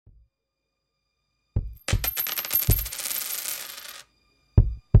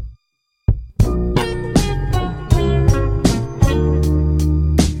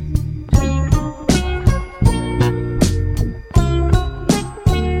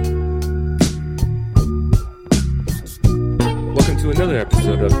to another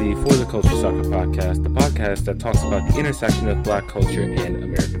episode of the For the Culture Soccer podcast, the podcast that talks about the intersection of Black culture and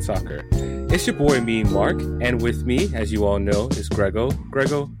American soccer. It's your boy, me, Mark, and with me, as you all know, is Grego.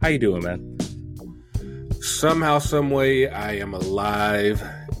 Grego, how you doing, man? Somehow, some way, I am alive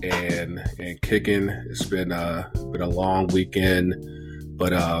and kicking. It's been a long weekend,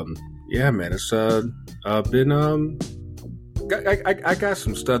 but yeah, man, it's been I got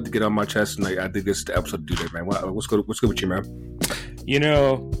some stuff to get on my chest, and I think this is the episode to do that, man. What's good with you, man? You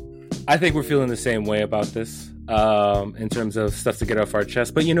know, I think we're feeling the same way about this in terms of stuff to get off our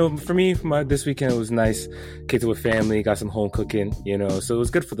chest. But, you know, for me, this weekend, it was nice. Kicked it with family, got some home cooking, you know, so it was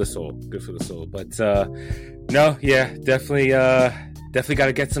good for the soul. But, no, yeah, definitely got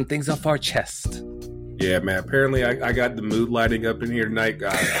to get some things off our chest. Yeah, man. Apparently, I got the mood lighting up in here tonight.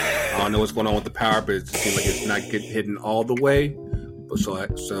 I don't know what's going on with the power, but it seems like it's not getting hidden all the way. But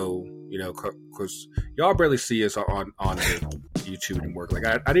so you know, because y'all barely see us on YouTube and work. Like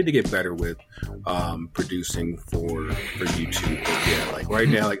I need to get better with producing for YouTube. But yeah, like right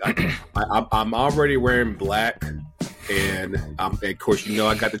now, like I'm already wearing black. And of course, you know,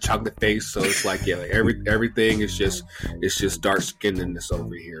 I got the chocolate face, so it's like, yeah, like everything is just dark skinnedness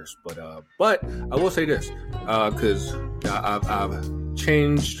over here. But I will say this, because I've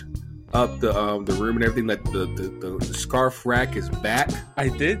changed up the room and everything. Like the scarf rack is back. I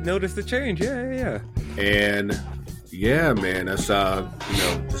did notice the change. Yeah. And yeah, man, that's you know,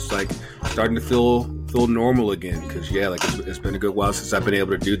 just like starting to feel normal again. Because yeah, like it's been a good while since I've been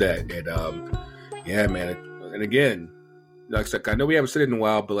able to do that. And yeah, man, and again. Like I said, I know we haven't said it in a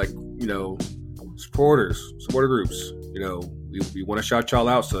while, but like, you know, supporter groups, you know, we want to shout y'all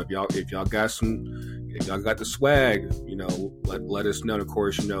out. So if y'all got the swag, you know, let us know. And of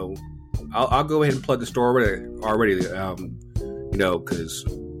course, you know, I'll go ahead and plug the store already. You know, because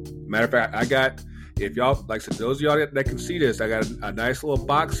matter of fact, I got, if y'all, like I said, those of y'all that can see this, I got a nice little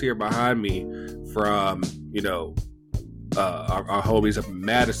box here behind me from, you know, our homies up in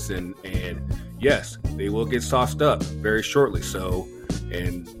Madison, and yes, they will get sauced up very shortly. So,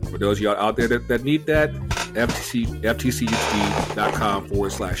 and for those of y'all out there that need that,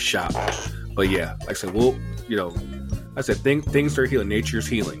 ftcutb.com/shop. But yeah, like I said, we'll, you know, I said things are healing, nature's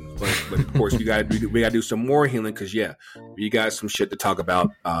healing. But of course, we gotta do some more healing, because yeah, we got some shit to talk about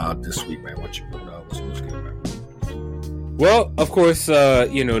this week, man. What's good, man? Well, of course,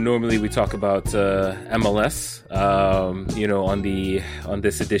 you know, normally we talk about MLS, you know, on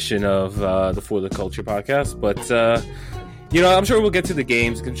this edition of the For the Culture podcast. But, you know, I'm sure we'll get to the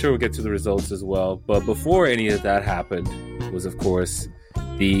games. I'm sure we'll get to the results as well. But before any of that happened was, of course,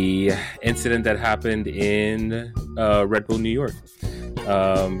 the incident that happened in Red Bull, New York,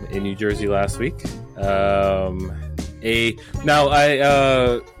 in New Jersey last week.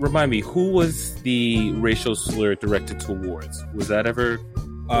 Remind me, who was the racial slur directed towards? Was that ever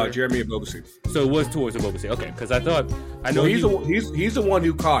Jeremy Ebobisse? So it was towards Ebobisse. Okay, because I know he's the one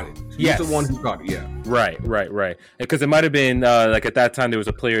who caught it. He's the one who caught it. Yeah. Right. Because it might have been like at that time there was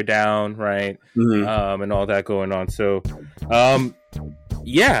a player down, right? Mm-hmm. And all that going on. So,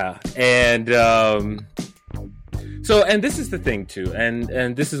 yeah, and so and this is the thing too,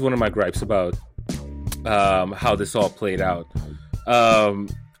 and this is one of my gripes about how this all played out.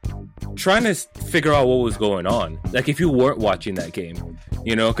 Trying to figure out what was going on. Like, if you weren't watching that game,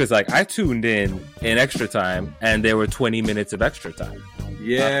 you know, because like I tuned in extra time, and there were 20 minutes of extra time.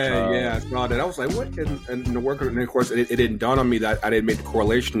 Yeah, I saw that. I was like, what in the work? And of course, it didn't dawn on me that I didn't make the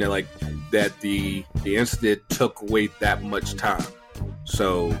correlation that the incident took away that much time.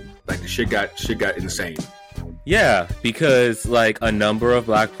 So like the shit got insane. Yeah, because like a number of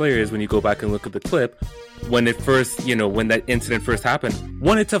black players, when you go back and look at the clip, when that incident first happened,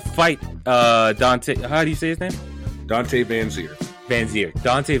 wanted to fight Dante. How do you say his name? Dante Vanzeir.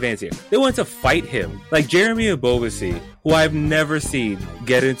 Dante Vanzeir. They wanted to fight him. Like Jeremy Ebobisse, who I've never seen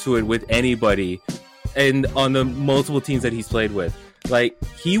get into it with anybody, and on the multiple teams that he's played with, like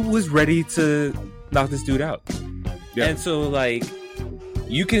he was ready to knock this dude out. Yeah. And so like,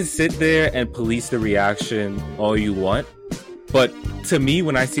 you can sit there and police the reaction all you want, but to me,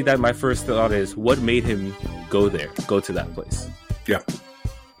 when I see that, my first thought is, what made him go to that place? Yeah.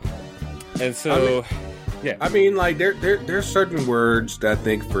 And so, I mean, like there's certain words that I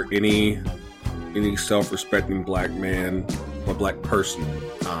think for any self-respecting black man or black person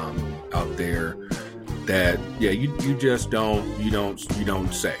out there that you just don't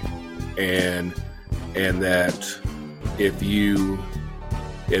say, and that if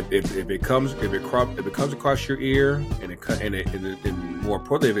it comes across your ear and more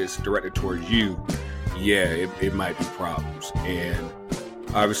importantly, if it's directed towards you, it might be problems. And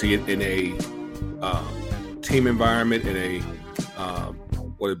obviously in a team environment, in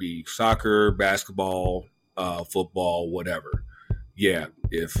whether it be soccer, basketball, football, whatever. Yeah,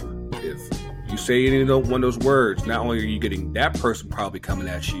 if you say any of one of those words, not only are you getting that person probably coming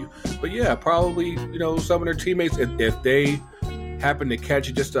at you, but yeah, probably some of their teammates, if they happen to catch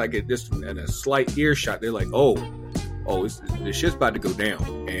you just like this in a slight earshot, they're like, oh, this shit's about to go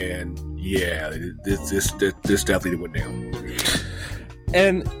down, and yeah, this definitely went down.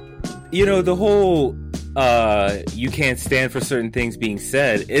 And the whole you can't stand for certain things being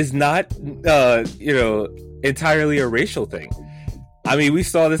said is not entirely a racial thing. I mean, we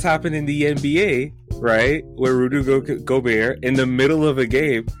saw this happen in the NBA, right? Where Rudy Gobert, in the middle of a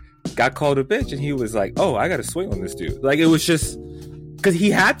game, got called a bitch, and he was like, oh, I got to swing on this dude. Like, it was just because he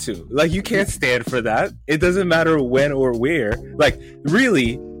had to. Like, you can't stand for that. It doesn't matter when or where. Like,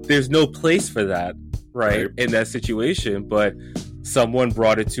 really, there's no place for that, right? In that situation. But someone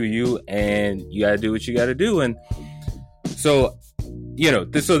brought it to you, and you got to do what you got to do. And so,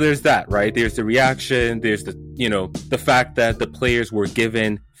 so there's that, right? There's the reaction. There's the fact that the players were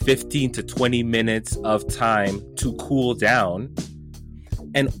given 15 to 20 minutes of time to cool down.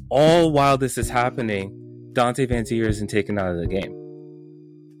 And all while this is happening, Donte Vanzeir isn't taken out of the game.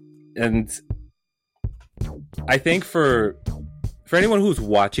 And I think for anyone who's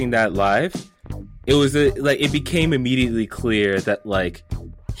watching that live, it was it became immediately clear that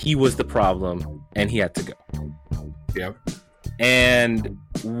he was the problem and he had to go. Yeah. And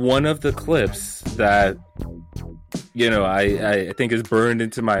one of the clips that I think is burned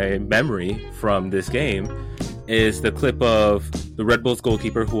into my memory from this game is the clip of the Red Bulls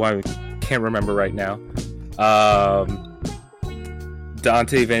goalkeeper, who I can't remember right now,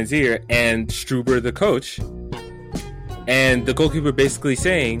 Donte Vanzeir, and Struber, the coach, and the goalkeeper basically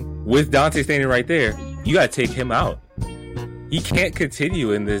saying, with Donte standing right there, you got to take him out. He can't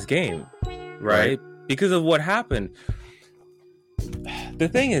continue in this game, right? Because of what happened. The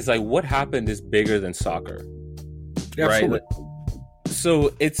thing is, what happened is bigger than soccer, yeah, right? Absolutely.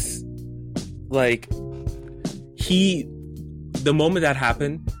 So it's the moment that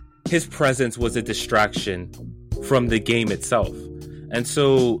happened, his presence was a distraction from the game itself. And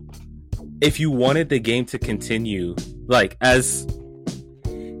so if you wanted the game to continue, as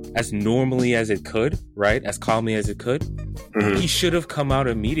normally as it could, right? As calmly as it could, he should have come out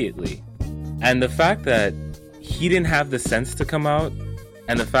immediately. And the fact that he didn't have the sense to come out,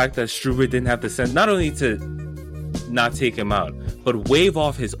 and the fact that Struber didn't have the sense not only to not take him out, but wave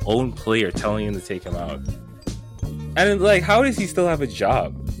off his own player telling him to take him out. And how does he still have a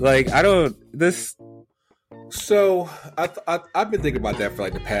job? So I've been thinking about that for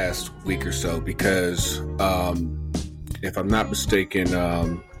the past week or so, because if I'm not mistaken,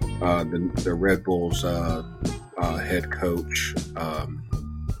 the Red Bulls head coach,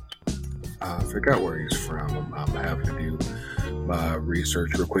 I forgot where he's from. I'm having to do my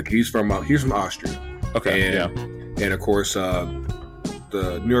research real quick. He's from Austria. Okay. And of course,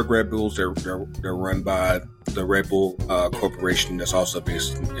 the New York Red Bulls, they're run by the Red Bull Corporation, that's also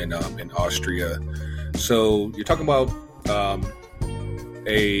based in Austria. So you're talking about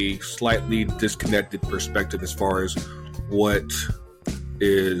a slightly disconnected perspective as far as what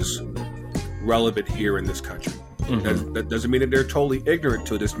is relevant here in this country. That doesn't mean that they're totally ignorant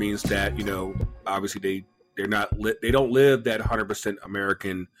to it. This means that obviously they don't live that 100%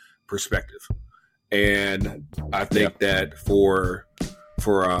 American perspective. And I think that for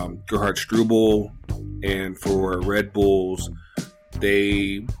Gerhard Struble and for Red Bulls,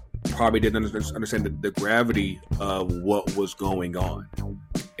 they probably didn't understand the gravity of what was going on,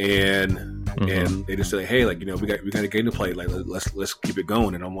 and they just said, hey, we got a game to play, let's keep it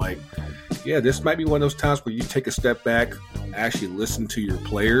going. And I'm like, yeah, this might be one of those times where you take a step back, actually listen to your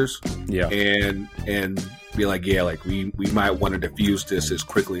players, and be like, yeah, we might want to diffuse this as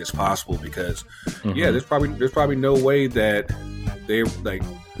quickly as possible, because there's probably no way that they're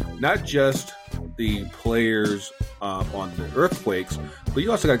not just the players on the Earthquakes, but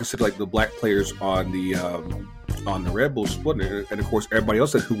you also got to consider the black players on the Red Bulls split, and of course everybody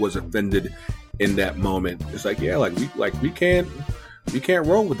else who was offended in that moment. It's we can't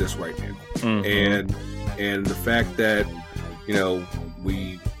roll with this right now, and the fact that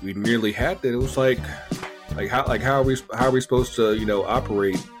we nearly had that, it was how are we supposed to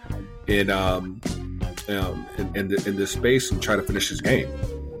operate in this space and try to finish this game.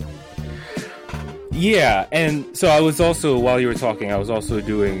 Yeah, and so I was also, while you were talking, I was also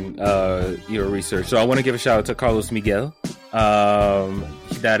doing your research. So I want to give a shout out to Carlos Miguel.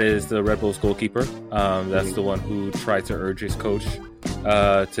 That is the Red Bulls goalkeeper. That's the one who tried to urge his coach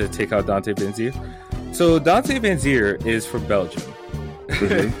to take out Donte Vanzeir. So Donte Vanzeir is from Belgium.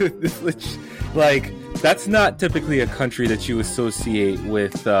 that's not typically a country that you associate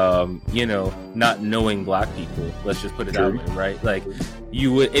with, not knowing black people. Let's just put it that way, right? Like,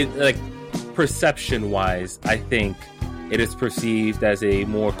 you would, perception-wise, I think it is perceived as a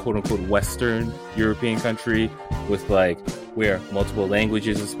more quote-unquote Western European country with, like, where multiple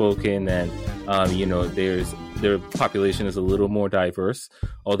languages are spoken and, their population is a little more diverse.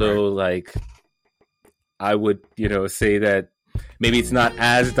 Although, like, I would, say that maybe it's not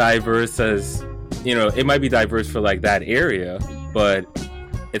as diverse as, it might be diverse for, like, that area, but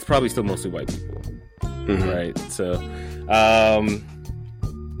it's probably still mostly white people, right? So,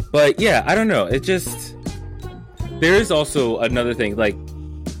 but yeah, I don't know. It just, there is also another thing, like,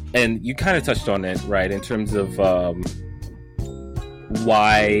 and you kind of touched on it, right, in terms of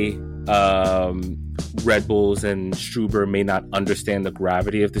why Red Bulls and Struber may not understand the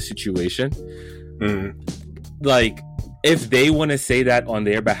gravity of the situation. Like, if they want to say that on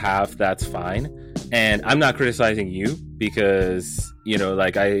their behalf, that's fine. And I'm not criticizing you because,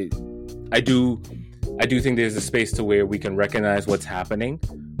 like, I do think there's a space to where we can recognize what's happening.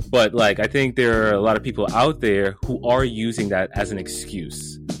 But, like, I think there are a lot of people out there who are using that as an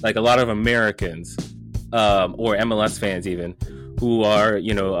excuse. Like, a lot of Americans, or MLS fans even, who are,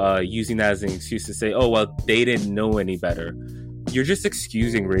 using that as an excuse to say, oh, well, they didn't know any better. You're just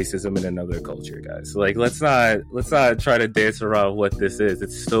excusing racism in another culture, guys. Like, let's not try to dance around what this is.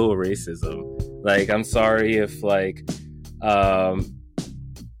 It's still racism. Like, I'm sorry if, like, I'm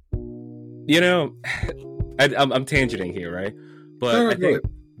tangenting here, right? But I think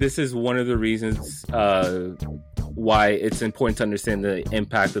this is one of the reasons why it's important to understand the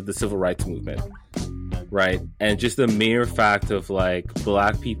impact of the civil rights movement, right? And just the mere fact of, like,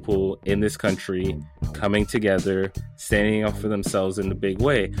 black people in this country coming together, standing up for themselves in a big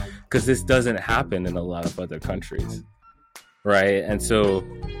way, because this doesn't happen in a lot of other countries, right? And so,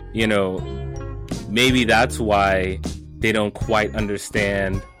 maybe that's why they don't quite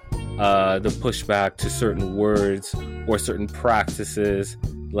understand the pushback to certain words or certain practices,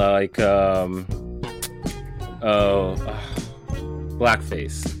 like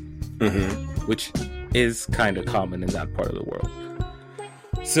blackface, which is kind of common in that part of the world.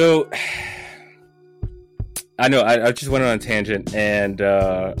 So, I know I just went on a tangent, and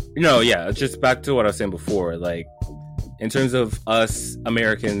just back to what I was saying before. Like, in terms of us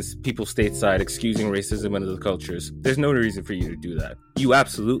Americans, people stateside, excusing racism in other cultures, there's no reason for you to do that. You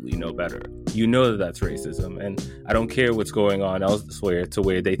absolutely know better. You know that that's racism, and I don't care what's going on elsewhere to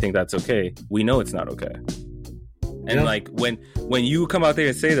where they think that's okay. We know it's not okay. And like, when you come out there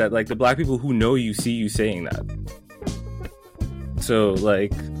and say that, like, the black people who know you see you saying that. So,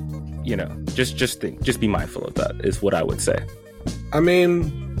 like, just be mindful of that is what I would say. I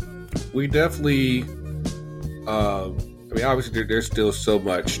mean, we definitely, obviously there's still so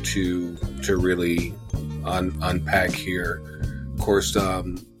much to really unpack here. Of course,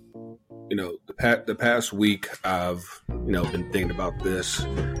 the past week I've, been thinking about this,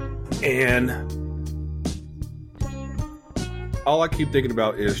 and all I keep thinking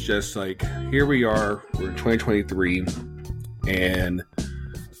about is just, like, here we are, we're in 2023, and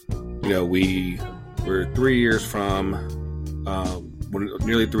we're 3 years from,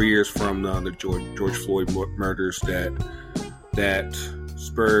 nearly 3 years from the George Floyd murders that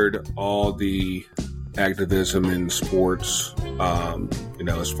spurred all the activism in sports.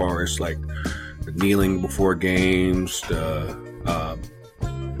 As far as, like, the kneeling before games, the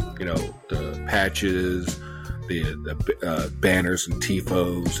patches, the banners and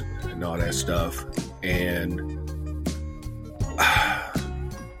tifos and all that stuff, and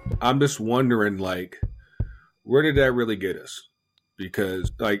I'm just wondering, like, where did that really get us?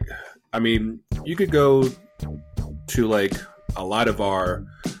 Because, like, I mean, you could go to, like, a lot of our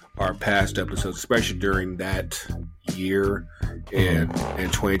past episodes, especially during that year in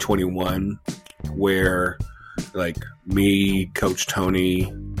 2021, where, like, me, Coach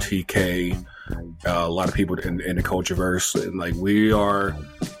Tony, TK, a lot of people in the Cultureverse, and, like,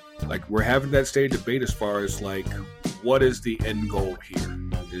 we're having that stage debate as far as, like, what is the end goal here?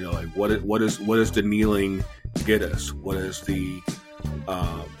 Like, what is the kneeling get us? What is the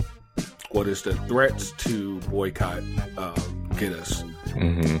threats to boycott get us?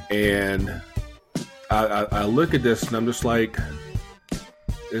 And I look at this and I'm just like,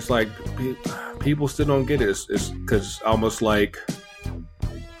 it's like people still don't get it. It's because almost like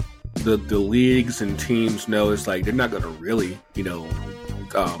the leagues and teams know it's like they're not going to really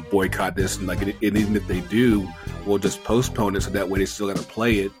boycott this, and like, and even if they do, we'll just postpone it so that way they still got to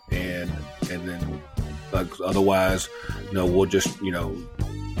play it, and then, like, otherwise, we'll just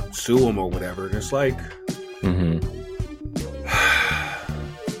sue them or whatever. And it's like,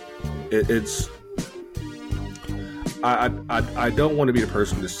 I don't want to be the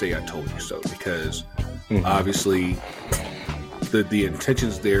person to say I told you so, because obviously the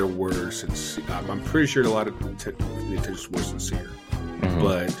intentions there were sincere. I'm pretty sure a lot of the intentions were sincere,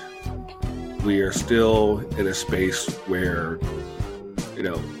 but we are still in a space where,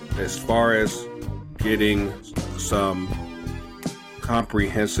 as far as getting some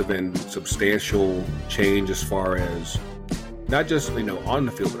comprehensive and substantial change, as far as not just on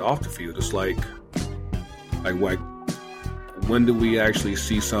the field but off the field, it's like when do we actually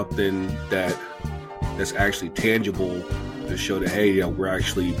see something that's actually tangible to show that, hey, we're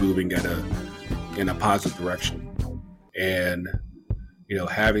actually moving in a positive direction? And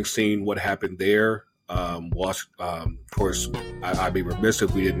having seen what happened there, of course, I'd be remiss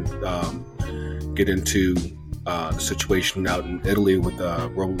if we didn't get into the situation out in Italy with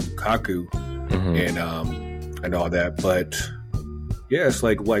Romelu Lukaku and all that. But yeah, it's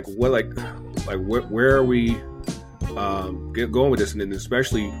where are we going with this? And then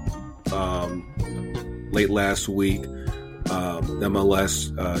especially late last week,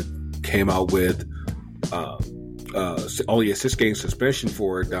 MLS came out with only a 6-game suspension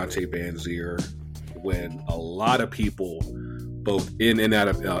for Dante Banzier, when a lot of people, both in and out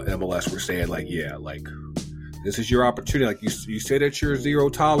of MLS, were saying this is your opportunity. Like you say that you're zero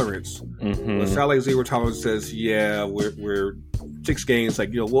tolerance. Let's sound like zero tolerance says, yeah, we're 6 games.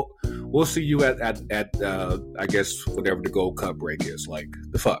 We'll see you at I guess whatever the Gold Cup break is.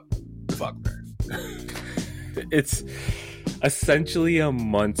 The fuck, man. It's essentially a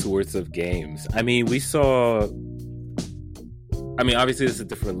month's worth of games. I mean, obviously this is a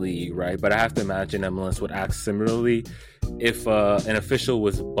different league, right? But I have to imagine MLS would act similarly if an official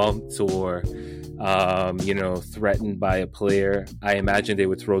was bumped or threatened by a player. I imagine they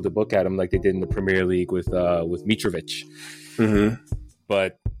would throw the book at him like they did in the Premier League with Mitrovic.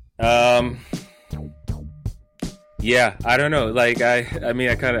 But yeah, I don't know. I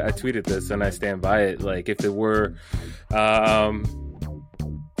tweeted this and I stand by it. If it were a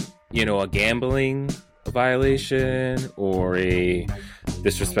gambling violation or a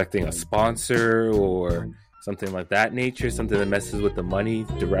disrespecting a sponsor or something like that nature, something that messes with the money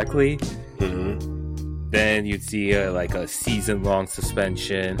directly, then you'd see a season-long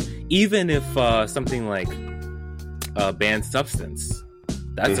suspension. Even if something like a banned substance,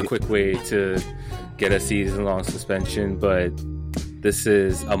 that's a quick way to get a season-long suspension. But this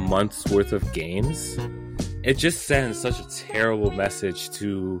is a month's worth of games. It just sends such a terrible message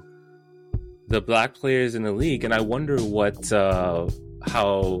to the black players in the league, and I wonder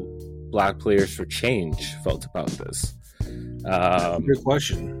how black players for change felt about this. That's a good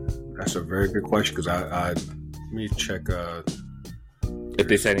question. That's a very good question, because I let me check if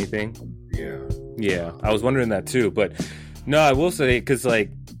they said anything. Yeah, I was wondering that too. But no, I will say, because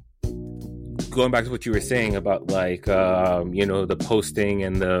going back to what you were saying about the posting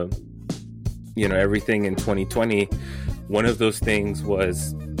and the everything in 2020, one of those things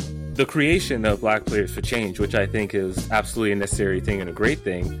was the creation of Black Players for Change, which I think is absolutely a necessary thing and a great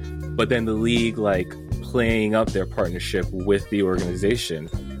thing. But then the league playing up their partnership with the organization.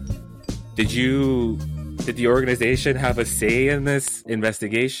 Did the organization have a say in this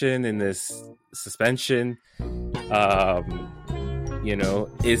investigation, in this suspension?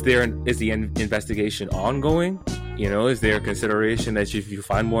 Is the investigation ongoing? Is there a consideration that if you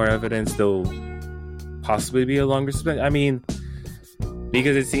find more evidence, there'll possibly be a longer suspension? I mean,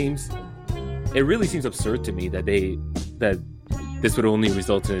 because it really seems absurd to me that this would only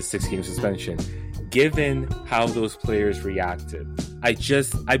result in a 6-game suspension, given how those players reacted. I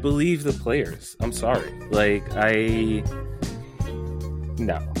believe the players. I'm sorry. 6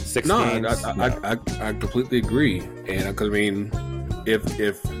 games. I completely agree. And because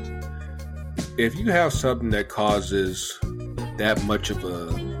if you have something that causes that much of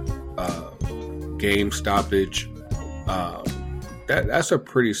a game stoppage, that's a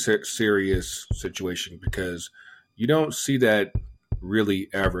pretty serious situation, because you don't see that really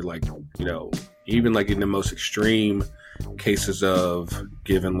ever. Even in the most extreme cases of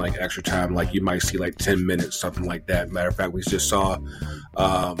given extra time, you might see 10 minutes, something like that. Matter of fact, we just saw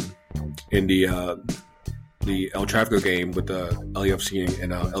in the El Tráfico game with the LAFC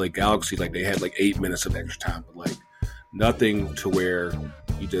and LA Galaxy, they had 8 minutes of extra time, but nothing to where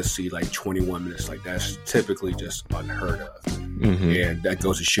you just see 21 minutes. That's typically just unheard of. And that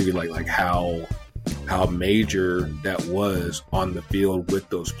goes to show you how major that was on the field with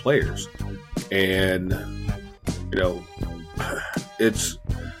those players. And it's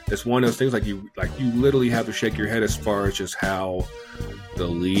one of those things you literally have to shake your head as far as just how the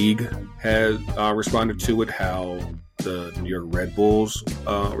league has responded to it, how the New York Red Bulls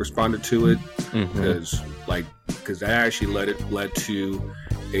responded to it, because because that actually led to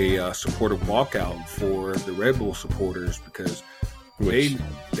a supporter walkout for the Red Bull supporters because they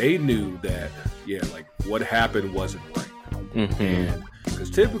knew that like what happened wasn't right. Mm-hmm. And because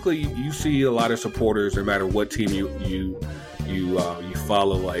typically you see a lot of supporters, no matter what team you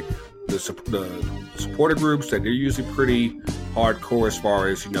follow, like the supporter groups, that they're usually pretty hardcore as far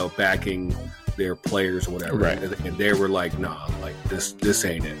as backing their players or whatever. Right. And they were like, nah, like this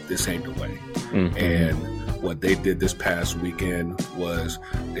ain't it. This ain't the way. Mm-hmm. And what they did this past weekend was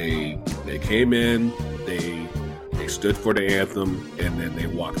they came in, they stood for the anthem, and then they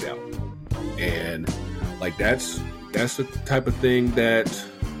walked out. And like that's the type of thing that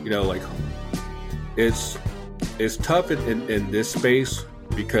like it's tough in this space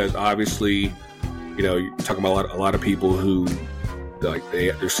because obviously you're talking about a lot of people who like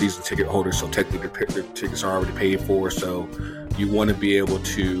they're season ticket holders, so technically their tickets are already paid for. So you want to be able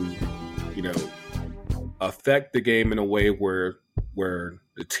to affect the game in a way where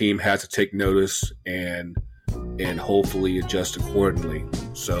the team has to take notice and hopefully adjust accordingly.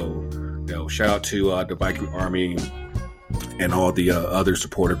 So shout out to the Viking Army and all the other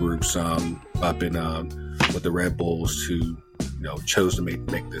supporter groups up in with the Red Bulls who chose to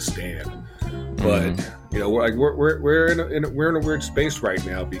make this stand. But we're in a weird space right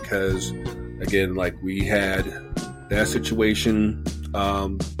now because again, like we had that situation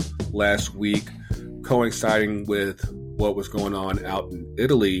last week coinciding with what was going on out in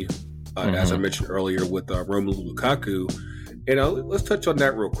Italy, as I mentioned earlier with Romelu Lukaku. Let's touch on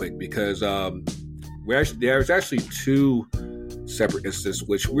that real quick because there's actually two separate instances,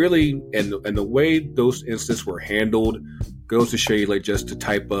 which really and the way those instances were handled goes to show you like just the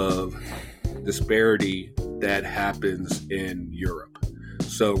type of disparity that happens in Europe.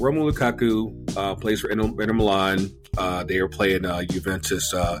 So Romelu Lukaku plays for Inter Milan. They were playing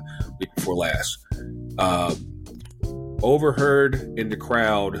Juventus week before last. Overheard in the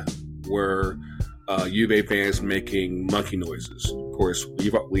crowd were Juve fans making monkey noises. Of course,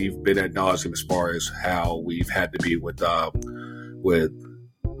 we've been ad nauseum as far as how we've had to be with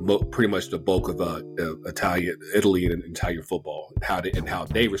pretty much the bulk of Italy and Italian football, and how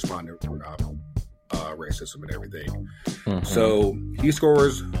they respond to racism and everything. Mm-hmm. So he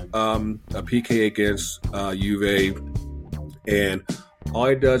scores a PK against Juve, and all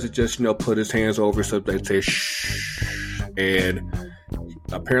he does is just put his hands over so they say shh, and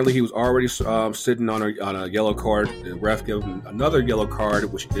apparently he was already sitting on a yellow card. The ref gave him another yellow card,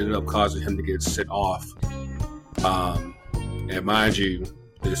 which ended up causing him to get sent off. And mind you,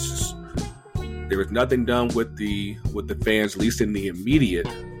 there was nothing done with the fans, at least in the immediate.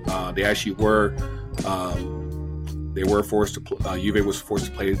 They actually were forced to. Juve was forced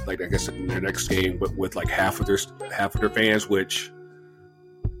to play, like I guess, in their next game, but with like half of their fans, which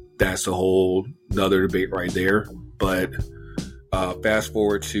that's a whole another debate right there. But fast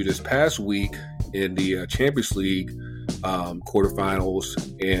forward to this past week in the Champions League quarterfinals,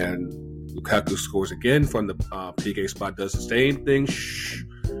 and Lukaku scores again from the PK spot, does the same thing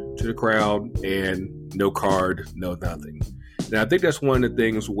to the crowd, and no card, no nothing. Now, I think that's one of the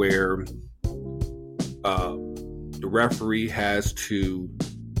things where the referee has to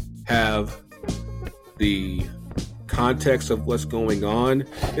have the context of what's going on,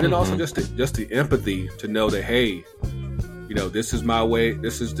 and then also just the empathy to know that, hey, this is my way.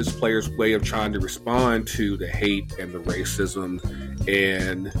 This is this player's way of trying to respond to the hate and the racism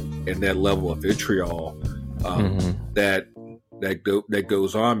and that level of vitriol that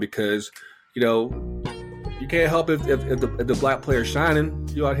goes on, because you can't help if the black player's shining.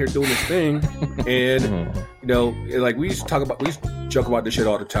 You out here doing this thing, and like we used to joke about this shit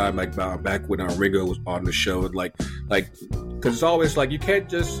all the time. Like back when Ringo was on the show, and like because it's always like you can't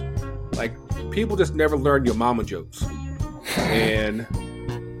just like people just never learn your mama jokes. And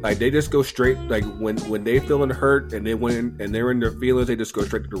like they just go straight, like when they feeling hurt and they're in their feelings, they just go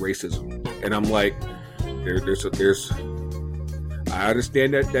straight to the racism. And I'm like, there's I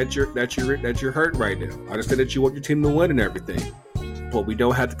understand that you're hurt right now. I understand that you want your team to win and everything, but we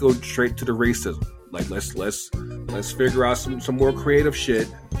don't have to go straight to the racism. Like let's figure out some more creative shit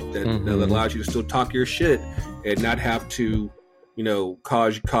that allows you to still talk your shit and not have to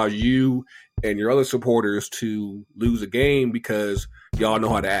cause you and your other supporters to lose a game because y'all know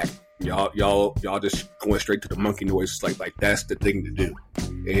how to act. Y'all just going straight to the monkey noise. Like that's the thing to do.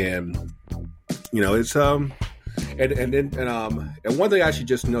 And it's and one thing I actually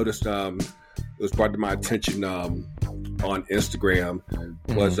just noticed it was brought to my attention on Instagram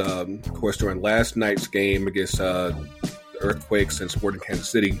was of course during last night's game against the Earthquakes and Sporting Kansas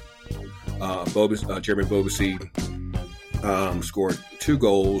City, Jeremy Bobasi scored 2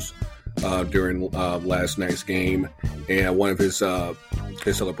 goals. during last night's game, and one of his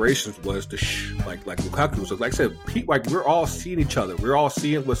celebrations was like Lukaku was like I said, like we're all seeing each other, we're all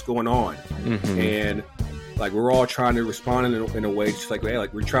seeing what's going on, and like we're all trying to respond in a way just like, hey,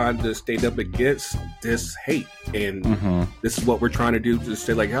 like we're trying to stand up against this hate, and this is what we're trying to do to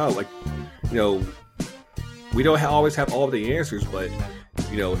say like, oh, like, you know, we don't always have all the answers, but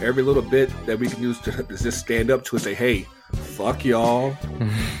you know, every little bit that we can use to just stand up to and say, hey, fuck y'all,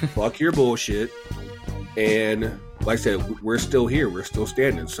 fuck your bullshit, and like I said, we're still here, we're still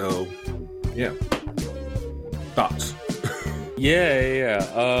standing. So yeah, thoughts. Yeah.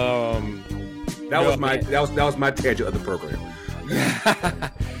 That was my tangent of the program.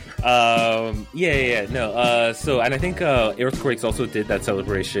 So, and I think Earthquakes also did that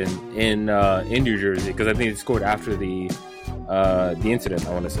celebration in New Jersey, because I think it scored after the incident,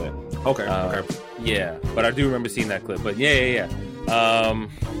 I want to say. Okay. Yeah, but I do remember seeing that clip. But yeah.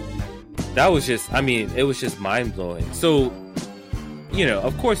 That was just, I mean, it was just mind blowing. So, you know,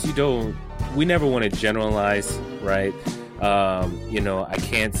 of course we never want to generalize, right? You know, I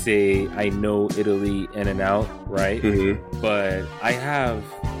can't say I know Italy in and out, right? But I have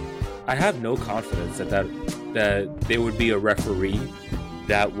no confidence that there would be a referee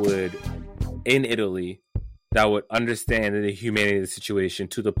that would, in Italy, that would understand the humanity of the situation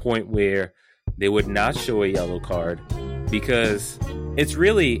to the point where they would not show a yellow card, because it's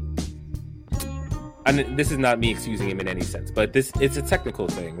really, and this is not me excusing him in any sense, but it's a technical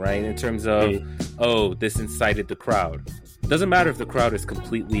thing, right? In terms of, this incited the crowd. Doesn't matter if the crowd is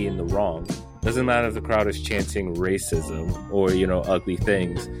completely in the wrong. Doesn't matter if the crowd is chanting racism or, you know, ugly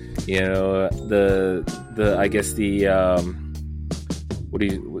things. You know, I guess the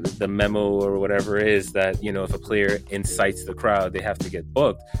memo or whatever is that, you know, if a player incites the crowd, they have to get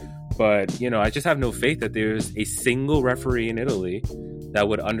booked. But, you know, I just have no faith that there's a single referee in Italy that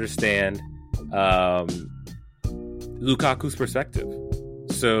would understand Lukaku's perspective.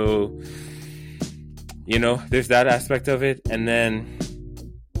 So, you know, there's that aspect of it. And then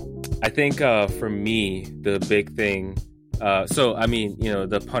I think for me, the big thing, so, I mean, you know,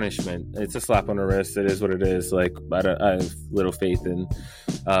 the punishment, it's a slap on the wrist. It is what it is. Like, I have little faith in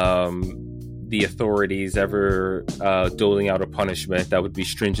the authorities ever doling out a punishment that would be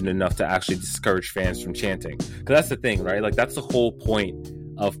stringent enough to actually discourage fans from chanting. Because that's the thing, right? Like, that's the whole point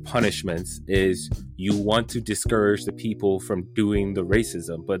of punishments, is you want to discourage the people from doing the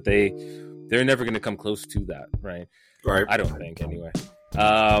racism, but they're never going to come close to that, right? Right. I don't think, anyway.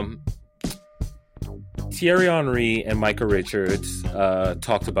 Thierry Henry and Micah Richards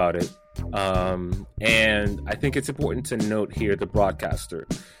talked about it. And I think it's important to note here the broadcaster.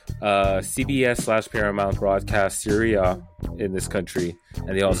 CBS/Paramount broadcast Serie A in this country,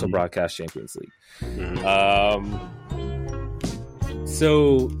 and they also broadcast Champions League.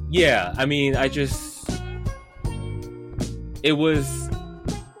 So, yeah, I mean, it was,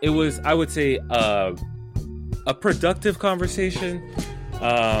 I would say, a productive conversation.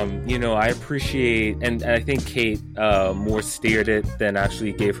 You know, I appreciate, and I think Kate more steered it than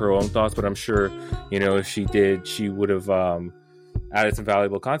actually gave her own thoughts, but I'm sure, you know, if she did, she would have added some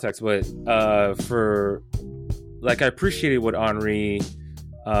valuable context. But I appreciated what Henry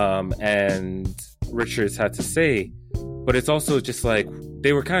and Richards had to say, but it's also just like,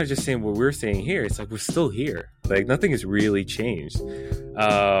 they were kind of just saying what we're saying here. It's like, we're still here. Like, nothing has really changed.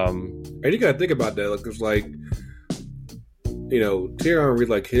 And you gotta think about that, like, it's like, you know, Thierry Henry,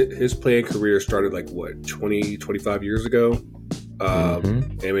 like, his playing career started, like, what, 20, 25 years ago? I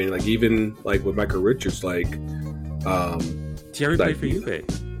mean, like, even, like, with Michael Richards, like... Thierry played for Juve.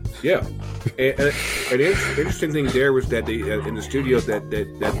 Yeah. And the interesting thing there was that they, in the studio that day,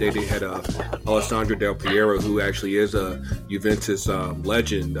 they had Alessandro Del Piero, who actually is a Juventus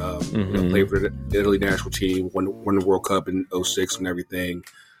legend, you know, played for the Italy national team, won the World Cup in 2006 and everything.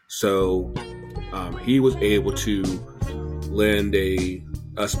 So he was able to lend a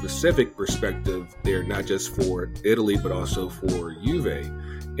specific perspective there, not just for Italy, but also for Juve.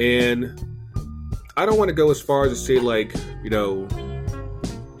 And I don't want to go as far as to say, like, you know,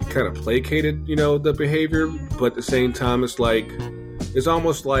 kind of placated, you know, the behavior, but at the same time, it's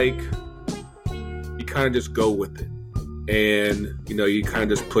almost like you kind of just go with it, and, you know, you kind of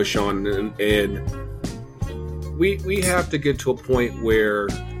just push on, and we have to get to a point where,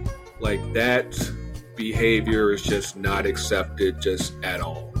 like, that behavior is just not accepted just at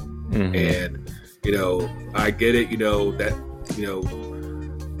all. And, you know, I get it, you know, that, you know,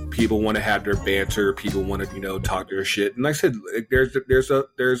 people want to have their banter, people want to, you know, talk their shit, and like I said, there's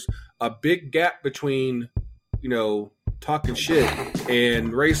a big gap between, you know, talking shit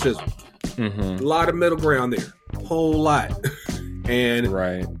and racism. A lot of middle ground there, whole lot. And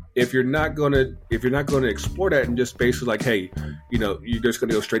right, if you're not gonna explore that and just basically like, hey, you're just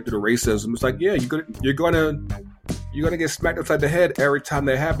gonna go straight to the racism. It's like, yeah, you're gonna get smacked upside the head every time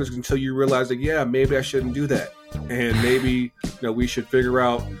that happens until you realize that, yeah, maybe I shouldn't do that, and maybe we should figure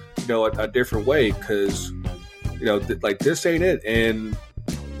out a different way, because like this ain't it. And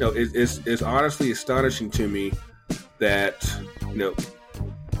it's honestly astonishing to me that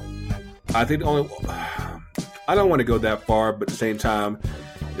I think I don't want to go that far, but at the same time,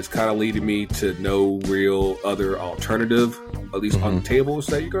 it's kind of leading me to no real other alternative, at least on the table.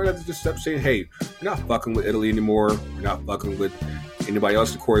 So you're going to have to just stop saying, hey, we're not fucking with Italy anymore. We're not fucking with anybody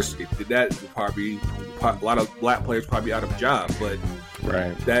else. Of course, if did that, would probably a lot of black players probably out of a job. But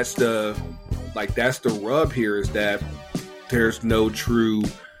right, that's the rub here, is that there's no true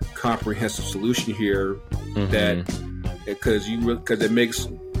comprehensive solution here. That because it makes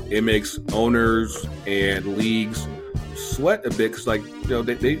owners and leagues sweat a bit, because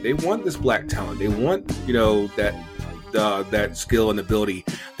they want this black talent, they want that skill and ability,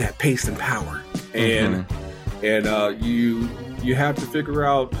 that pace and power, and you have to figure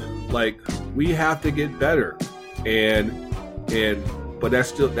out, like, we have to get better, but that's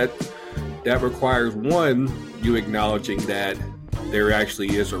still that requires, one, you acknowledging that there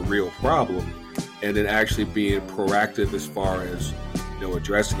actually is a real problem, and then actually being proactive as far as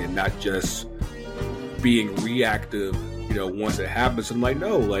addressing it, not just being reactive once it happens. I'm like,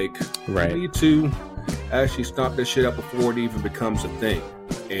 no, like, right, you need to actually stop this shit up before it even becomes a thing,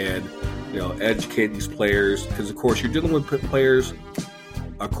 and educate these players, because of course you're dealing with players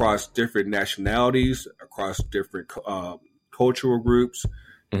across different nationalities, across different cultural groups,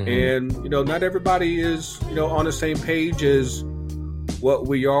 and not everybody is on the same page as what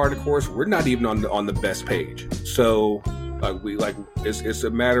we are, and of course we're not even on the best page. So it's a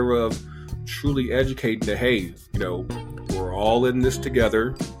matter of truly educating that, hey, we're all in this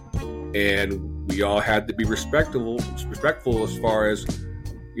together, and we all have to be respectful as far as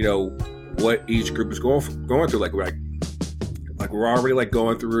what each group is going through. Like we're already like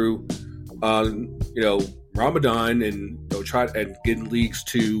going through Ramadan, and try and getting leagues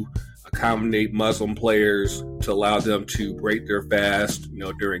to accommodate Muslim players to allow them to break their fast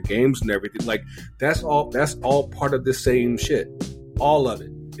during games and everything. Like that's all part of the same shit. All of it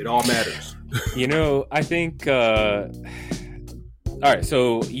all matters. I think all right,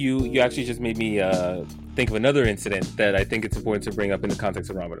 so you actually just made me think of another incident that I think it's important to bring up in the context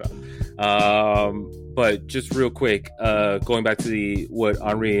of Ramadan. But just real quick, going back to what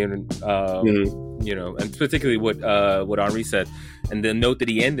Henry and and particularly what Henry said, and the note that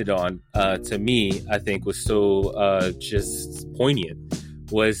he ended on, to me, I think was so just poignant,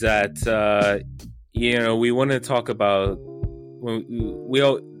 was that we want to talk about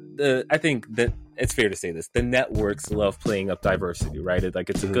I think that it's fair to say this. The networks love playing up diversity, right?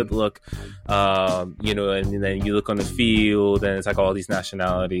 It's a good look, and then you look on the field, and it's like all these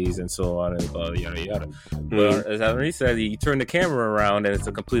nationalities and so on and yada yada. But as Henry said, you turn the camera around, and it's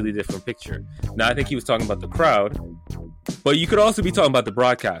a completely different picture. Now, I think he was talking about the crowd, but you could also be talking about the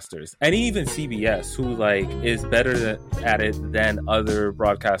broadcasters, and even CBS, who is better at it than other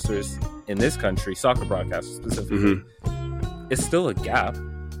broadcasters in this country, soccer broadcasters specifically. It's still a gap.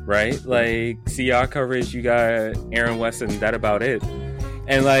 Right? Like, CR coverage, you got Aaron West, and that about it.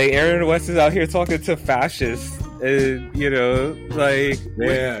 And Aaron West is out here talking to fascists, and yeah.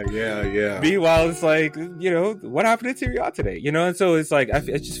 Meanwhile, it's what happened to Tyrion today? And so it's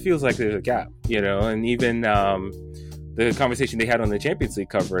it just feels like there's a gap, and even the conversation they had on the Champions League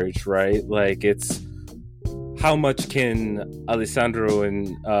coverage, right? It's how much can Alessandro and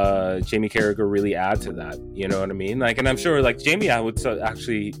Jamie Carragher really add to that? You know what I mean? And I'm sure Jamie, I would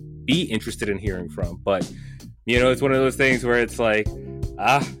actually be interested in hearing from, but it's one of those things where it's there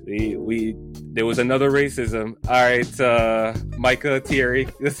was another racism. All right, Micah, Thierry,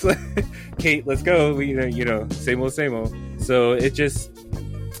 Kate, let's go. Same old. So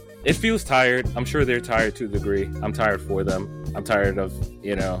it feels tired. I'm sure they're tired to a degree. I'm tired for them. I'm tired of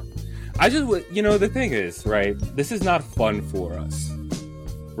I just, the thing is, right, this is not fun for us,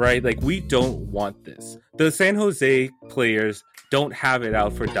 right? We don't want this. The San Jose players don't have it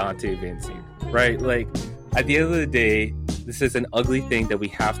out for Dante Vinci, right? At the end of the day, this is an ugly thing that we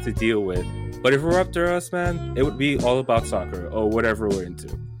have to deal with. But if it were up to us, man, it would be all about soccer or whatever we're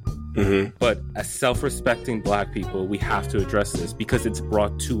into. But as self-respecting black people, we have to address this because it's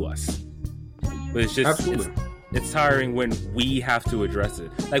brought to us. But it's just... Absolutely. It's tiring when we have to address it.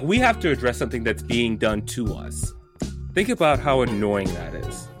 We have to address something that's being done to us. Think about how annoying that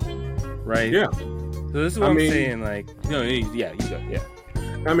is, right? Yeah. So this is what I'm saying. You go. Yeah.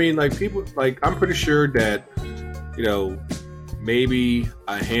 I mean, people. I'm pretty sure that, maybe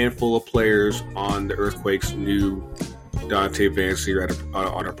a handful of players on the Earthquakes knew Dante Vanzeir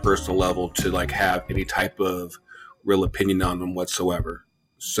on a personal level to like have any type of real opinion on them whatsoever.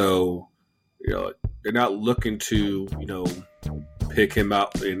 So, they're not looking to, pick him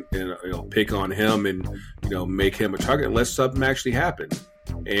out and pick on him and, make him a target unless something actually happened.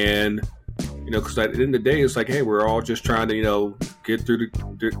 And, because at the end of the day, it's like, hey, we're all just trying to, get through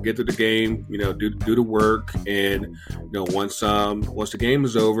the game, do the work. And, once the game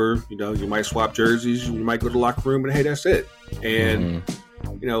is over, you might swap jerseys, you might go to the locker room, and hey, that's it. And,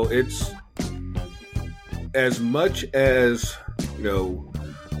 it's as much as,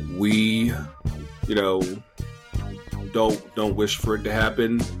 we, don't wish for it to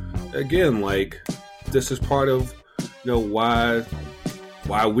happen. Again, like, this is part of, why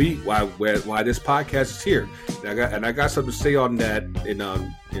this podcast is here. And I got something to say on that in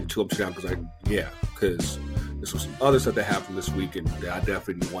 2 Up 2 Down, because there's some other stuff that happened this week and that I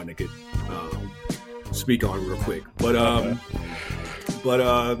definitely want to get speak on real quick. But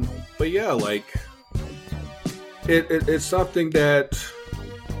yeah, like it's something that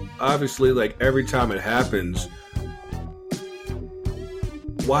obviously, like, every time it happens,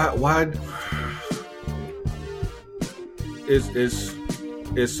 why is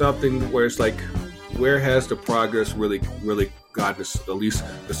something where it's like, where has the progress really gotten us, at least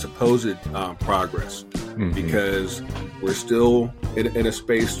the supposed progress? Mm-hmm. Because we're still in a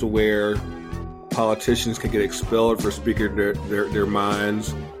space to where politicians can get expelled for speaking their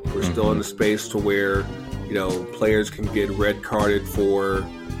minds. We're still in a space to where, players can get red carded for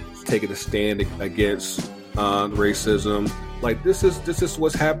taking a stand against racism. Like, this is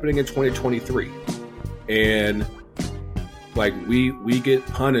what's happening in 2023, and like we get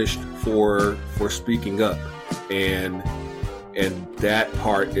punished for speaking up, and that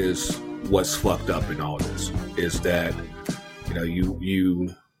part is what's fucked up in all this, is that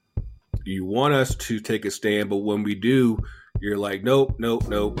you want us to take a stand, but when we do, you're like, nope,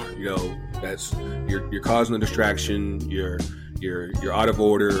 that's you're causing a distraction, you're out of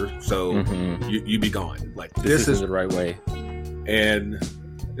order, so you be gone. Like, this is the right way. And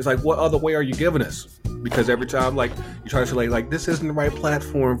it's like, what other way are you giving us? Because every time, like, you try to say, like, this isn't the right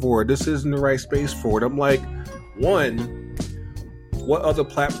platform for it, this isn't the right space for it. I'm like, one, what other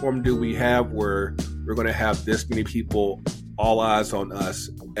platform do we have where we're going to have this many people, all eyes on us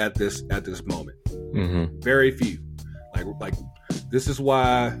at this moment? Mm-hmm. Very few. Like this is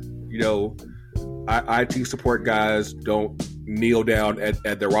why, IT support guys don't kneel down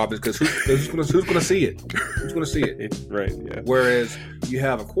at their office, because who's going to see it? Who's going to see it? Right. Yeah. Whereas you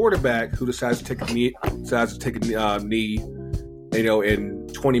have a quarterback who decides to take a knee,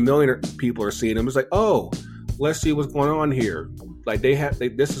 and 20 million people are seeing him. It's like, oh, let's see what's going on here. Like,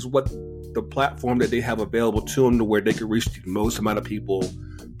 this is what the platform that they have available to them, to where they can reach the most amount of people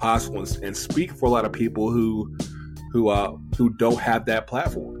possible and speak for a lot of people who don't have that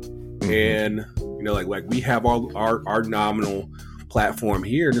platform. Mm-hmm. And like we have our nominal platform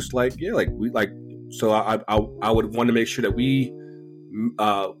here, just like, yeah, like we like. So I would want to make sure that we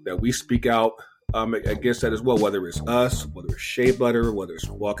speak out against that as well, whether it's us, whether it's Shea Butter, whether it's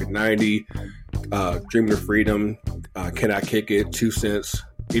Walking 90, Dreaming of Freedom, Can I Kick It, 2 Cents,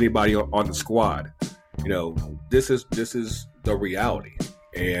 anybody on the squad. This is the reality.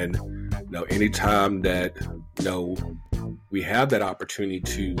 And anytime that we have that opportunity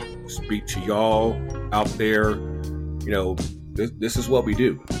to speak to y'all out there, this is what we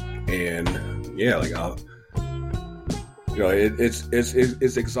do. And yeah, like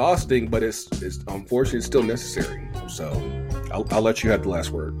it's exhausting, but it's unfortunately it's still necessary. So I'll let you have the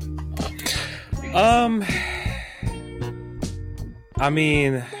last word. I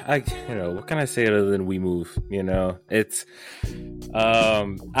mean, what can I say other than we move? It's,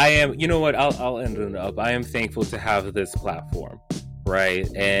 I am, you know what? I'll end it up. I am thankful to have this platform, right?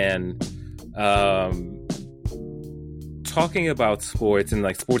 And talking about sports and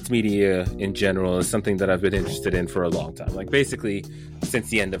like sports media in general is something that I've been interested in for a long time, like basically since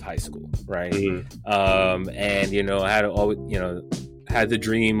the end of high school, right? Mm-hmm. And I had always, had the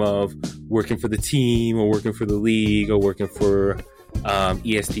dream of working for the team or working for the league or working for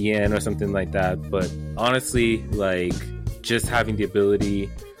ESPN or something like that. But honestly, like, just having the ability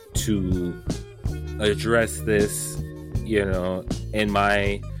to address this, in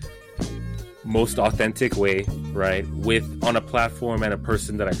my most authentic way, right, on a platform and a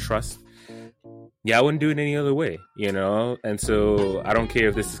person that I trust, I wouldn't do it any other way, and so I don't care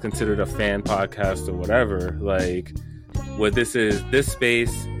if this is considered a fan podcast or whatever. Like, what this is, this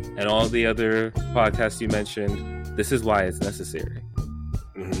space and all the other podcasts you mentioned, this is why it's necessary.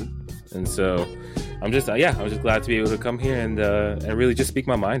 Mm-hmm. And so, I'm just glad to be able to come here and really just speak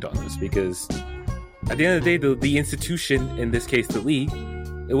my mind on this, because at the end of the day, the institution, in this case, the league,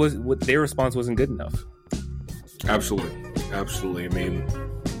 it was what their response wasn't good enough. Absolutely. I mean,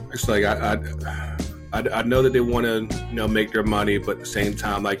 it's like I know that they want to make their money, but at the same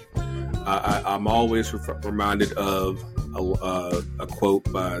time, like I'm always reminded of a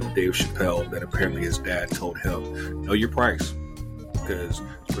quote by Dave Chappelle that apparently his dad told him: "Know your price," because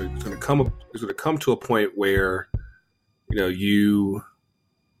it's going to come to a point where you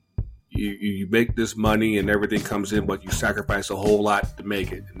make this money and everything comes in, but you sacrifice a whole lot to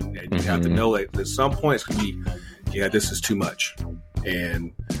make it, and you have to know that at some point it's going to be, this is too much,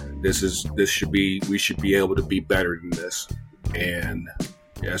 and we should be able to be better than this. And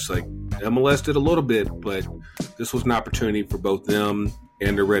it's like MLS did a little bit, but this was an opportunity for both them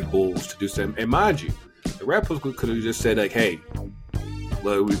and the Red Bulls to do something. And mind you, the Red Bulls could have just said like, "Hey,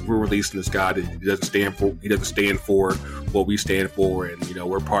 look, we're releasing this guy that he doesn't stand for what we stand for, and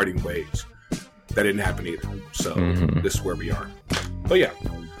we're parting ways." That didn't happen either. So this is where we are. But yeah,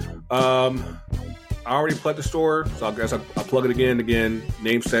 I already plugged the store, so I guess I'll plug it again.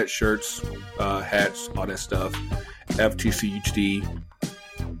 Name set, shirts, hats, all that stuff.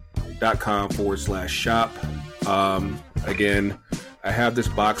 ftchd.com/shop. Again, I have this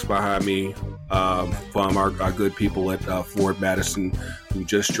box behind me from our good people at Ford Madison, who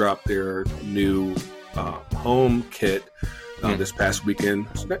just dropped their new home kit this past weekend.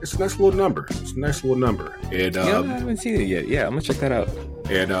 It's a nice little number. And I haven't seen it yet. Yeah, I'm gonna check that out.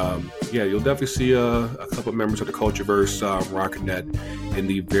 And you'll definitely see a couple of members of the Cultureverse rocking that in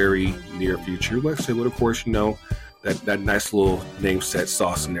the very near future. Like I said, of course, that nice little name set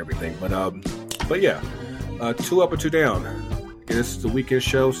sauce and everything. But yeah, 2 up or 2 down. And this is the weekend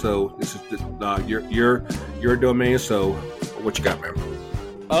show, so this is your domain. So what you got, man?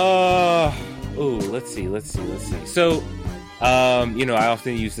 Let's see. So, I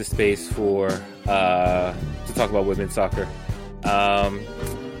often use this space for to talk about women's soccer. But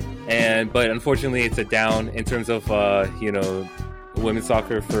unfortunately, it's a down in terms of women's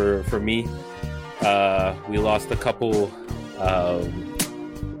soccer for me. We lost a couple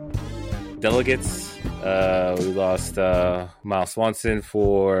delegates. We lost Miles Swanson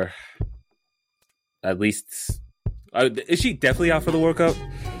for at least. Is she definitely out for the World Cup?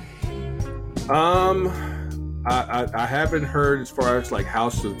 I haven't heard as far as like how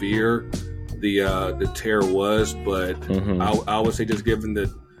severe the tear was, but I would say, just given the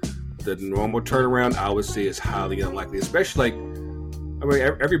normal turnaround, I would say it's highly unlikely. Especially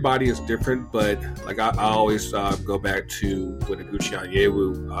everybody is different, but like I always go back to when Oguchi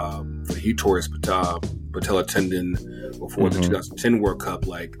Onyewu, he tore his patella tendon before the 2010 World Cup.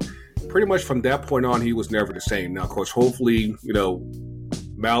 Like pretty much from that point on, he was never the same. Now, of course, hopefully,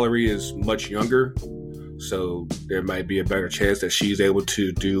 Mallory is much younger, so there might be a better chance that she's able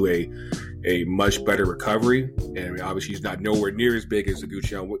to do a much better recovery. And obviously, she's not nowhere near as big as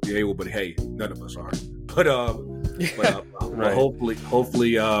Oguchi Onyewu, but hey, none of us are. But right. hopefully,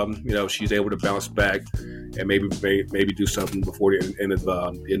 she's able to bounce back and maybe do something before the end of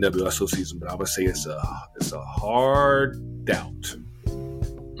the NWSL season. But I would say it's a hard doubt.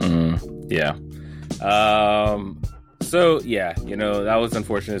 Yeah. So yeah, that was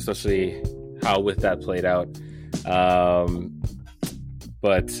unfortunate, especially how with that played out. And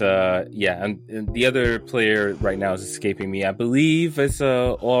the other player right now is escaping me. I believe it's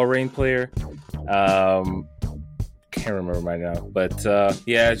a All-Rain player. Can't remember right now, but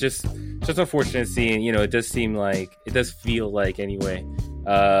just unfortunate seeing. It does feel like anyway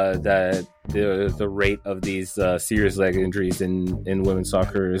that the rate of these serious leg injuries in women's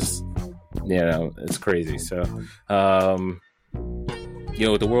soccer is, it's crazy. So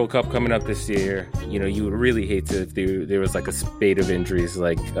the World Cup coming up this year, you would really hate to if there was like a spate of injuries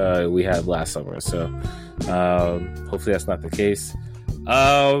like we had last summer. So hopefully that's not the case.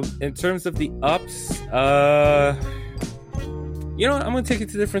 In terms of the ups, I'm going to take it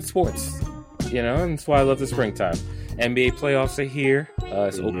to different sports, and that's why I love the springtime. NBA playoffs are here.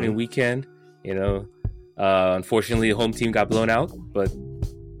 It's opening weekend, unfortunately the home team got blown out, but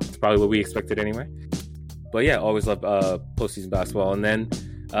it's probably what we expected anyway. But yeah, always love postseason basketball. And then,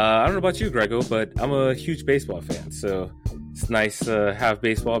 I don't know about you, Grego, but I'm a huge baseball fan, so it's nice to have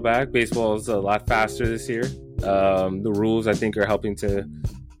baseball back. Baseball is a lot faster this year. The rules, I think, are helping to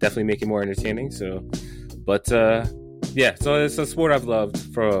definitely make it more entertaining. So it's a sport I've loved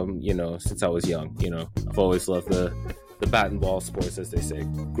from, since I was young. I've always loved the bat and ball sports, as they say.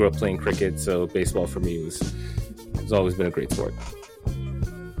 Grew up playing cricket, so baseball for me has always been a great sport.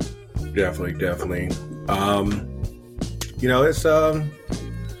 Definitely. It's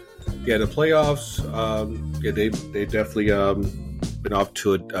Yeah, the playoffs. Yeah, they definitely been off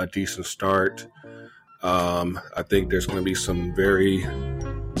to a decent start. I think there's going to be some very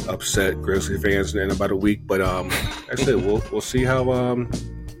upset Grizzly fans in about a week, but like I said, we'll see how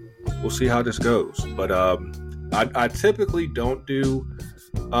this goes. But I typically don't do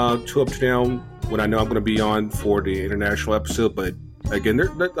 2 Up 2 Down when I know I'm going to be on for the international episode. But again,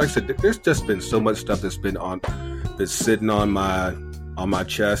 like I said, there's just been so much stuff that's sitting on my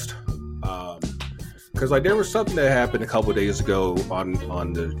chest. Because like there was something that happened a couple of days ago on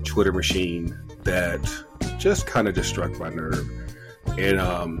the Twitter machine that just kind of just struck my nerve. And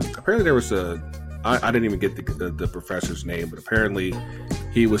apparently there was I didn't even get the professor's name, but apparently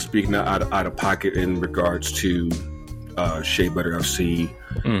he was speaking out of pocket in regards to Shea Butter FC,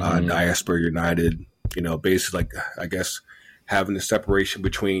 Diaspora United. You know, basically, like, I guess having the separation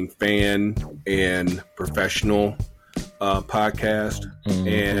between fan and professional podcast,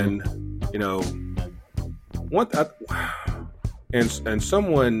 and you know, and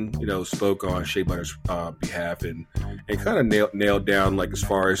someone, you know, spoke on Shea Butter's behalf and kind of nailed down, like, as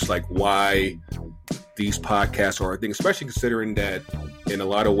far as like why these podcasts are a thing, especially considering that in a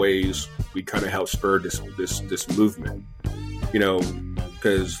lot of ways we kind of helped spur this movement, you know,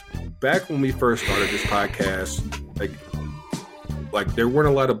 because back when we first started this podcast, like there weren't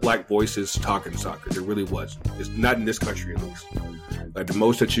a lot of black voices talking soccer. There really wasn't. It's not in this country, at least. Like the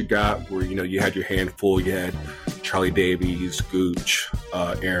most that you got were, you know, you had your handful. You had Charlie Davies, Gooch,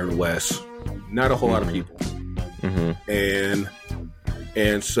 Aaron West. Not a whole lot of people. And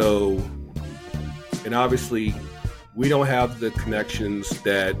so, and obviously, we don't have the connections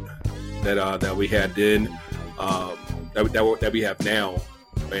that we had then, that we have now,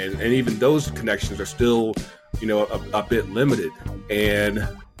 and even those connections are still, you know, a bit limited.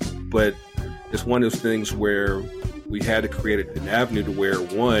 But it's one of those things where we had to create an avenue to where,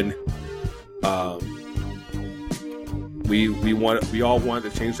 one, we all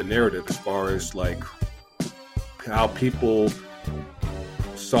wanted to change the narrative as far as like how people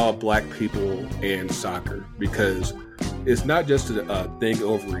saw black people and soccer, because it's not just a thing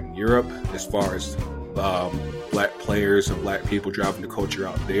over in Europe as far as black players and black people driving the culture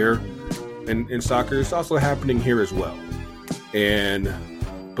out there in soccer. It's also happening here as well.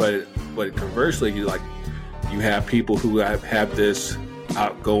 But conversely, you have people who have this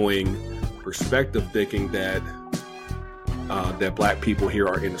outgoing perspective, thinking that black people here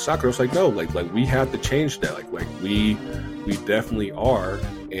are into soccer. It's like, no, like we have to change that. Like we definitely are,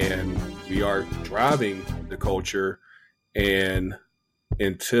 and we are driving the culture. And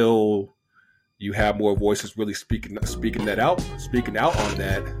until you have more voices really speaking out on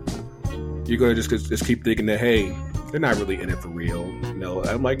that, you're gonna just keep thinking that, hey, they're not really in it for real. You know,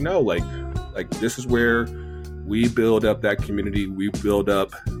 I'm like, no, like this is where we build up that community, we build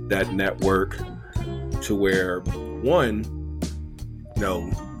up that network to where, one, you know,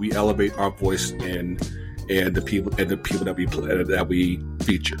 we elevate our voice and the people that we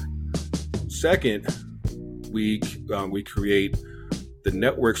feature. Second, we create the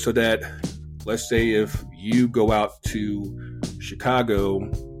network so that, let's say if you go out to Chicago,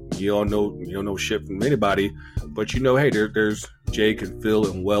 you don't know shit from anybody, but you know, hey, there's Jake and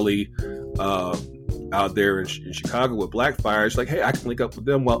Phil and Welly out there in Chicago with Blackfire. It's like, hey, I can link up with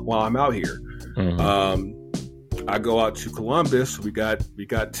them while I'm out here. I go out to Columbus. We got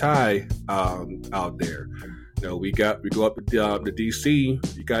Ty out there. You know, we go up to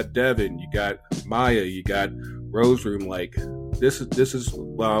DC. You got Devin. You got Maya. You got Rose Room. Like this is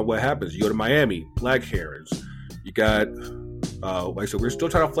what happens. You go to Miami, Black Herons. You got like I said, we're still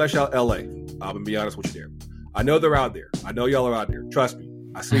trying to flesh out LA. I'm gonna be honest with you there. I know they're out there. I know y'all are out there. Trust me,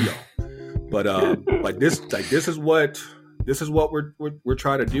 I see y'all. But this is what we're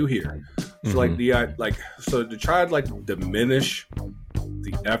trying to do here. So so to try to diminish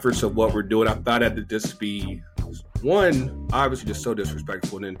the efforts of what we're doing, I thought that to just be, one, obviously just so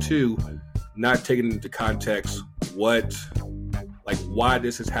disrespectful, and then two, not taking into context why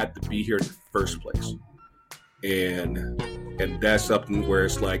this has had to be here in the first place. And that's something where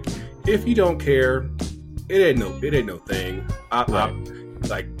it's like, if you don't care, it ain't no thing.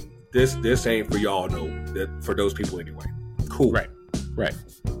 Like this ain't for y'all, for those people anyway. Cool. Right.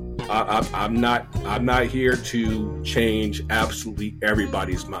 I'm not here to change absolutely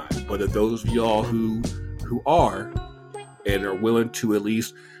everybody's mind, but of those of y'all who are and are willing to at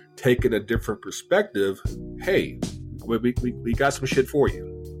least take in a different perspective, hey, we got some shit for you.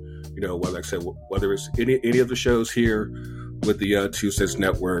 You know, like I said, whether it's any of the shows here with the 2 Cents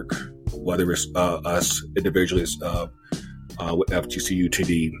Network, whether it's us individually, with FTC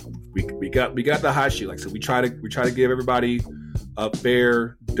UTD, we got the hot shit. Like I said, we try to give everybody a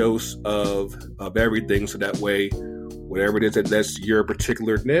fair dose of everything, so that way, whatever it is that's your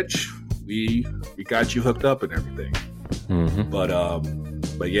particular niche, we got you hooked up and everything. Mm-hmm. But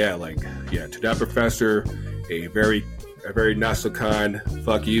yeah, to that professor, a very not so kind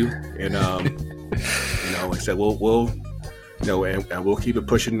fuck you, and I said we'll and we'll keep it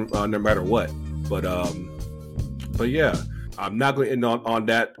pushing no matter what. But yeah, I'm not going to end on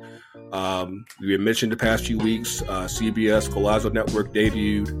that. We had mentioned the past few weeks, CBS Colazo Network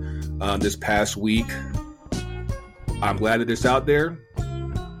debuted this past week. I'm glad that it's out there.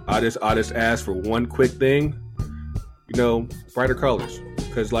 I just ask for one quick thing, brighter colors,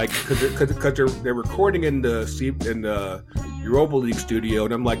 because they're recording in the Europa League studio,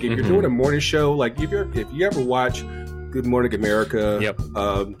 and I'm like, if you're doing a morning show, like if you ever watch Good Morning America,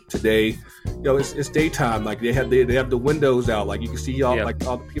 today, it's daytime. Like they have the windows out, like you can see all like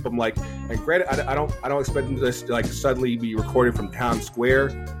all the people. I'm like, and granted, I don't expect them to like suddenly be recording from Times Square.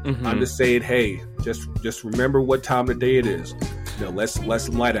 Mm-hmm. I'm just saying, hey, just remember what time of day it is. Let's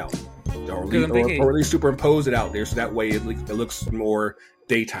some light out, or at least superimpose it out there, so that way it looks more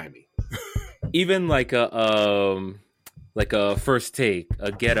daytimey. Even like a First Take,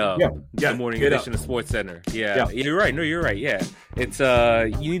 a Get Up, the morning edition of Sports Center. Yeah, you're right. No, you're right. Yeah, it's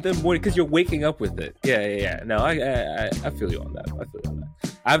you need the morning because you're waking up with it. Yeah. No, I feel you on that.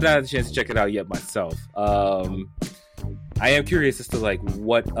 I have not had a chance to check it out yet myself. I am curious as to like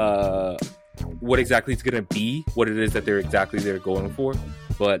what exactly it's gonna be, what it is that they're going for.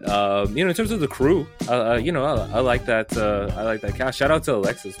 But in terms of the crew, I like that. I like that cast. Shout out to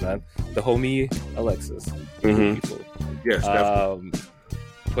Alexis, man, the homie Alexis. Mm-hmm. Yes, definitely.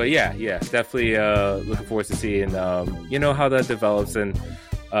 But yeah, definitely looking forward to seeing how that develops and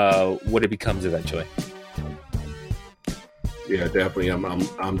what it becomes eventually. Yeah, definitely. I'm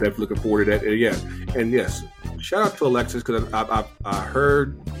definitely looking forward to that. And yes, shout out to Alexis, because I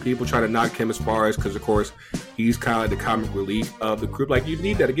heard people try to knock him as far as, because of course he's kind of the comic relief of the group. Like, you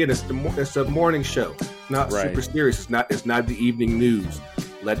need that. Again, it's a morning show, not super serious. It's not the evening news.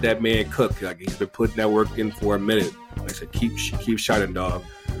 Let that man cook. Like, he's been putting that work in for a minute. Like I said, keep shining, dog.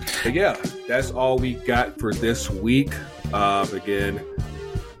 But yeah, that's all we got for this week. Again,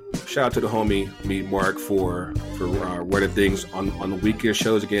 shout out to the homie me Mark for running things on the weekend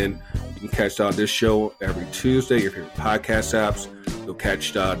shows. Again, you can catch this show every Tuesday. Your favorite podcast apps. You'll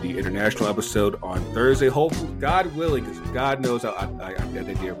catch the international episode on Thursday. Hopefully, God willing, because God knows I get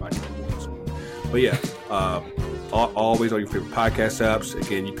to hear my voice. But yeah, always on your favorite podcast apps.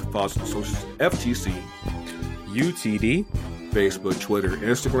 Again, you can follow us on socials: FTC UTD, Facebook, Twitter,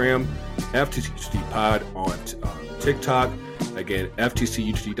 Instagram, FTC Pod on TikTok. Again,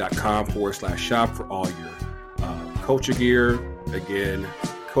 ftcutd.com/shop for all your culture gear. Again,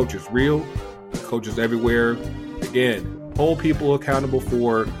 Coaches Real, coaches everywhere. Again, hold people accountable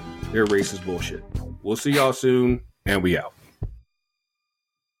for their racist bullshit. We'll see y'all soon, and we out.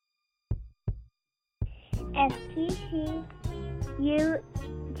 FTC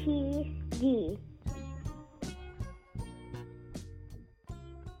UTD.